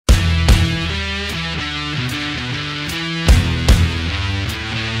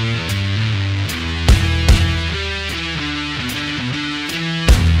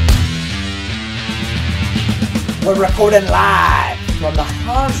recording live from the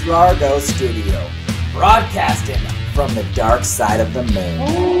Hans Largo studio, broadcasting from the dark side of the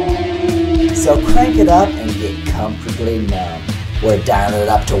moon. So crank it up and get comfortably numb. We're dialing it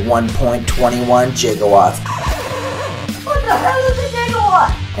up to 1.21 gigawatts. What the hell is a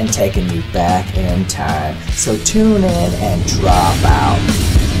gigawatt? And taking you back in time. So tune in and drop out.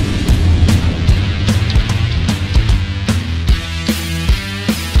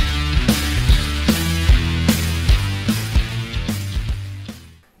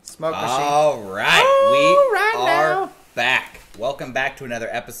 Smoke machine. All right, we are back. Welcome back to another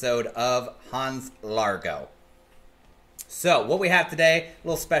episode of Hans Largo. So, what we have today, a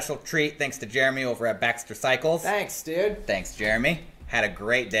little special treat thanks to Jeremy over at Baxter Cycles. Thanks, dude. Thanks, Jeremy. Had a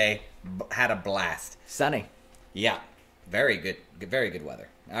great day. Had a blast. Sunny. Yeah, very good weather.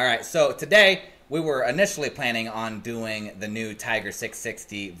 All right, so today we were initially planning on doing the new Tiger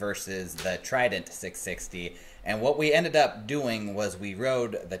 660 versus the Trident 660. And what we ended up doing was we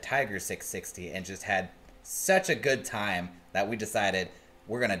rode the Tiger 660 and just had such a good time that we decided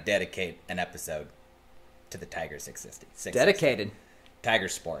we're going to dedicate an episode to the Tiger 660. Dedicated. Tiger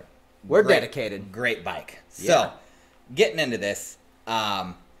Sport. We're dedicated. Great bike. Yeah. So, getting into this,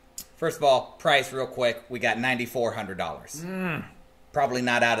 first of all, price real quick, we got $9,400. Probably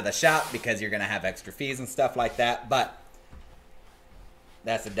not out of the shop because you're going to have extra fees and stuff like that, but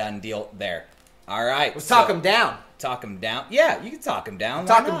that's a done deal there. All right. Let's talk them down. Talk them down. Yeah, you can talk them down.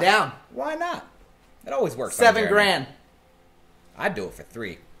 Talk them down. Why not? It always works. $7 grand. I'd do it for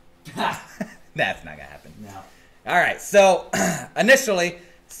 $3. That's not gonna happen. No. All right. So initially,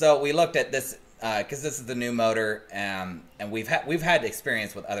 we looked at this because this is the new motor, and we've had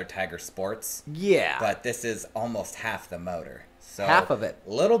experience with other Tiger Sports. Yeah. But this is almost half the motor. So half of it.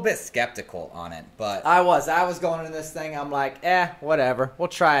 A little bit skeptical on it, but I was going into this thing. I'm like, whatever. We'll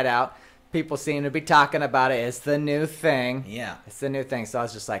try it out. People seem to be talking about it. It's the new thing. Yeah. It's the new thing. So I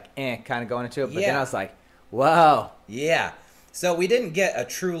was just like, kind of going into it. But Yeah. then I was like, whoa. Yeah. So we didn't get a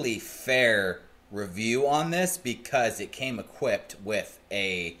truly fair review on this because it came equipped with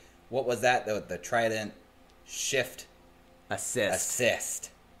a, what was that? The Trident Shift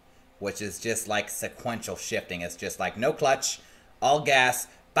Assist, which is just like sequential shifting. It's just like no clutch, all gas.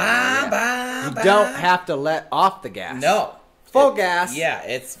 You don't have to let off the gas. No. Full gas. Yeah,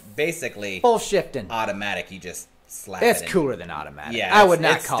 it's basically full shifting. Automatic. You just slap it's it in. cooler than automatic. Yeah, I would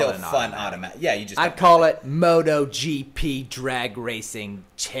not it's call still it an fun automatic. Yeah, you just. I'd call it MotoGP drag racing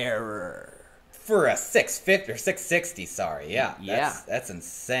terror for a 650 or 660. Sorry, yeah, that's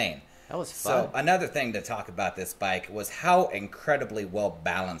insane. That was So fun. another thing to talk about this bike was how incredibly well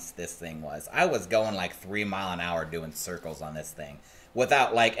balanced this thing was. I was going like 3 mile an hour doing circles on this thing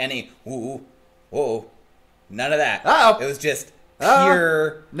without like any none of that. Uh-oh. It was just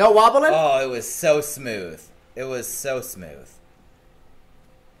pure. No wobbling? Oh, it was so smooth. It was so smooth.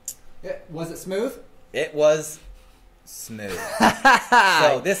 Was it smooth? It was smooth.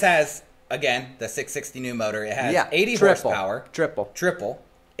 So this has, again, the 660 new motor. It has 80 horsepower. Triple.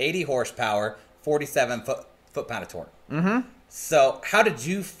 80 horsepower, 47 foot-pound of torque. Mm-hmm. So how did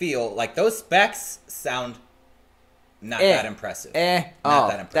you feel? Like, those specs sound not that impressive. Not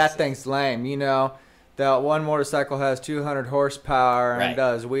that impressive. That thing's lame. You know, that one motorcycle has 200 horsepower and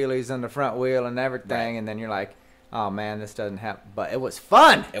does wheelies in the front wheel and everything, and then you're like, oh, man, this doesn't happen. But it was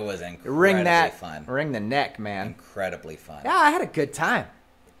fun. It was incredibly fun. Ring the neck, man. Incredibly fun. Yeah, I had a good time.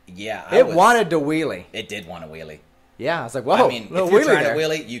 Yeah. It wanted to wheelie. It did want to wheelie. Yeah, I was like, whoa, I mean, if you're trying to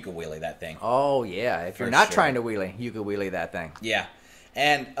wheelie, you could wheelie that thing. Oh, yeah. If you're not trying to wheelie, you could wheelie that thing. Yeah.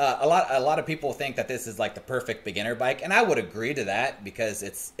 And a lot of people think that this is like the perfect beginner bike, and I would agree to that because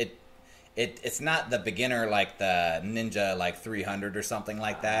it's not the beginner like the Ninja like 300 or something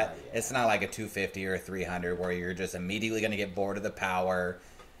like that. Yeah. It's not like a 250 or a 300 where you're just immediately going to get bored of the power.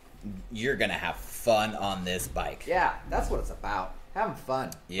 You're going to have fun on this bike. Yeah, that's what it's about. Having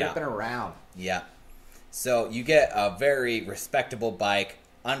fun. Yeah. Ripping around. Yeah. So you get a very respectable bike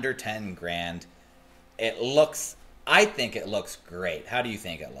under 10 grand. I think it looks great. How do you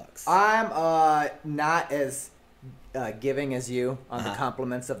think it looks? I'm not as giving as you on the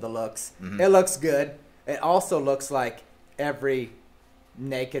compliments of the looks. Mm-hmm. It looks good. It also looks like every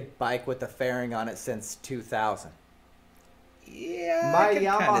naked bike with a fairing on it since 2000. Yeah, my I can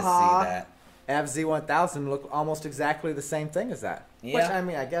kind of see that. FZ1000 look almost exactly the same thing as that. Yeah. Which, I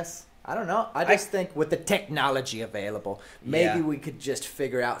mean, I guess, I don't know. I just think with the technology available, maybe we could just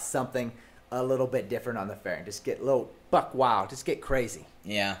figure out something a little bit different on the fairing. Just get a little buck wild. Just get crazy.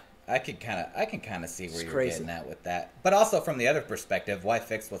 Yeah. I can kind of see where you're getting at with that. But also from the other perspective, why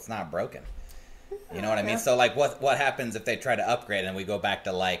fix what's not broken? You know what I mean? So like what happens if they try to upgrade and we go back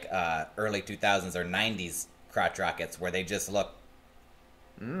to like early 2000s or 90s crotch rockets where they just look.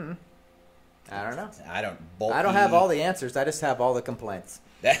 I don't know. I don't have all the answers. I just have all the complaints.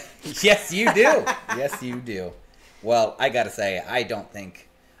 Yes, you do. Yes, you do. Well, I gotta say, I don't think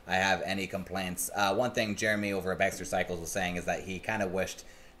I have any complaints. One thing Jeremy over at Baxter Cycles was saying is that he kind of wished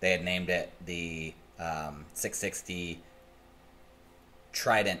they had named it the 660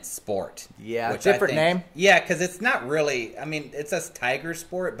 Trident Sport. Yeah, different name. Yeah, because it's not really. I mean, it says Tiger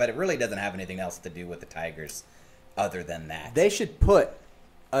Sport, but it really doesn't have anything else to do with the Tigers other than that. They should put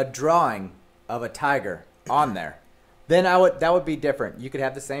a drawing of a tiger on there. Then that would be different. You could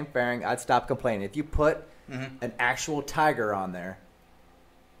have the same fairing. I'd stop complaining. If you put an actual tiger on there,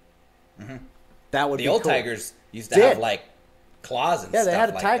 that would be cool. The old Tigers used to have like claws and stuff. Yeah, they had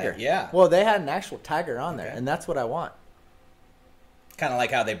a like tiger. That. Yeah. Well, they had an actual tiger on there, and that's what I want. Kind of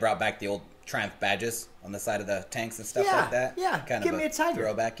like how they brought back the old Triumph badges on the side of the tanks and stuff like that. Yeah, kind give of me a tiger.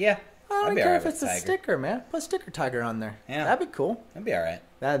 Throwback. Yeah. I don't care if it's a sticker, man. Put sticker tiger on there. Yeah. That'd be cool. That'd be all right.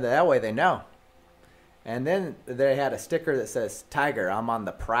 That way they know. And then they had a sticker that says, Tiger, I'm on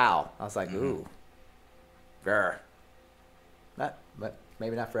the prowl. I was like, ooh. Grr. But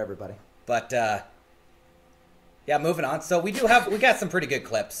maybe not for everybody. But, yeah, moving on. So we got some pretty good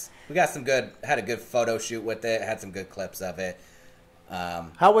clips. We got had a good photo shoot with it, had some good clips of it.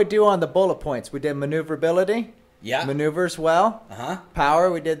 How we do on the bullet points? We did maneuverability. Yeah. Maneuvers well.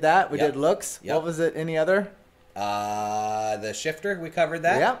 Power, we did that. We did looks. Yep. What was it? Any other? The shifter, we covered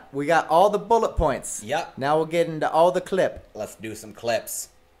that. Yep. We got all the bullet points. Yep. Now we'll get into all the clip. Let's do some clips.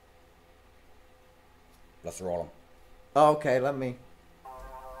 Let's roll them. Oh, okay, let me.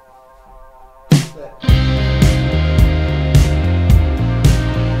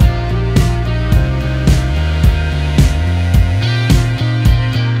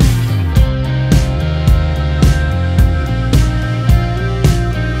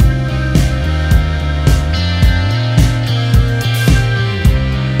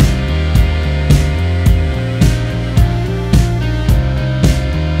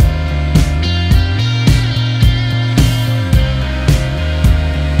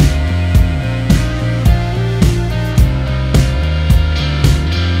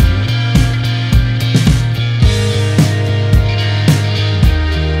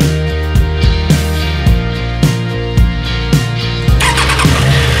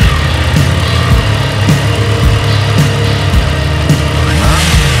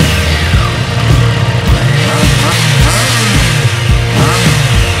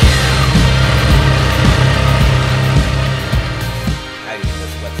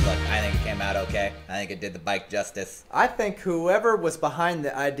 Did the bike justice. I think whoever was behind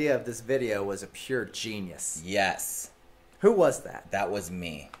the idea of this video was a pure genius. Yes. Who was that? That was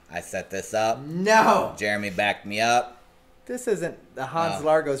me. I set this up. No. Jeremy backed me up. This isn't the Hans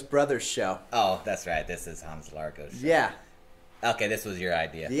Largo's Brothers show. Oh, that's right. This is Hans Largo's show. Yeah. Okay, this was your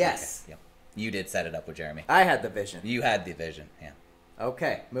idea. Yes. Okay. Yep. You did set it up with Jeremy. I had the vision. You had the vision, yeah.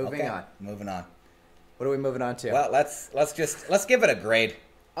 Okay, moving on. Moving on. What are we moving on to? Well, let's give it a grade.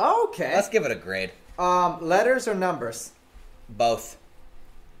 Okay. Let's give it a grade. Letters or numbers? Both.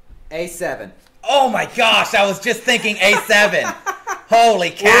 A7. Oh my gosh, I was just thinking A7. Holy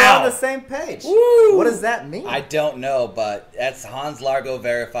cow. We're on the same page. Woo. What does that mean? I don't know, but that's Hans Largo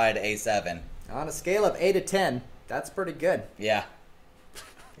verified A7. On a scale of 8 to 10, that's pretty good. Yeah.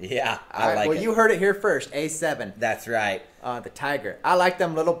 Yeah, I like it. Well, you heard it here first, A7. That's right. The Tiger. I like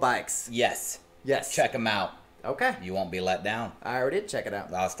them little bikes. Yes. Yes. Check them out. Okay. You won't be let down. I already did check it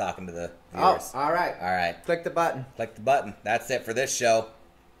out. I was talking to the viewers. Oh, all right. All right. Click the button. Click the button. That's it for this show.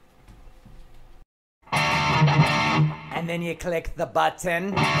 And then you click the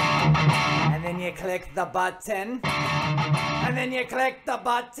button. And then you click the button. And then you click the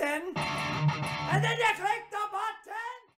button. And then you click the